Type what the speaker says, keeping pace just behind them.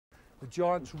The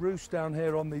giants roost down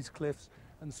here on these cliffs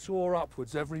and soar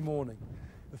upwards every morning.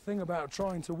 The thing about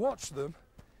trying to watch them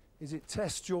is it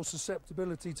tests your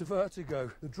susceptibility to vertigo.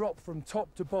 The drop from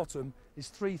top to bottom is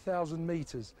 3,000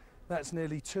 metres. That's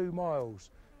nearly 2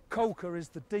 miles. Colca is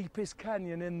the deepest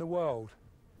canyon in the world.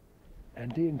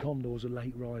 Andean condors are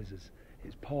late risers.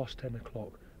 It's past 10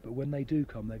 o'clock, but when they do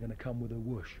come, they're going to come with a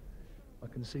whoosh. I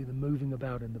can see them moving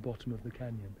about in the bottom of the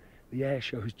canyon. The air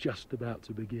show is just about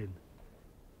to begin.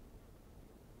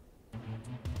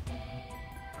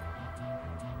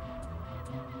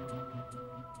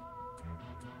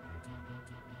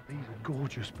 These are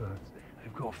gorgeous birds.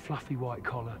 They've got a fluffy white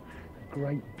collar, a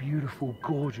great, beautiful,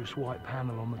 gorgeous white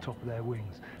panel on the top of their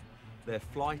wings. Their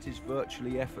flight is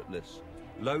virtually effortless.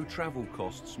 Low travel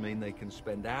costs mean they can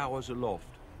spend hours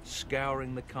aloft,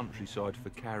 scouring the countryside for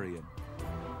carrion.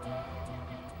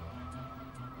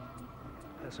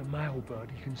 That's a male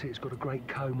bird. You can see it's got a great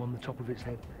comb on the top of its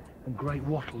head and great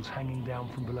wattles hanging down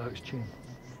from below its chin.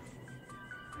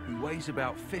 He weighs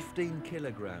about 15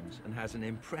 kilograms and has an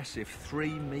impressive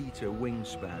 3-metre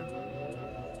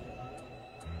wingspan.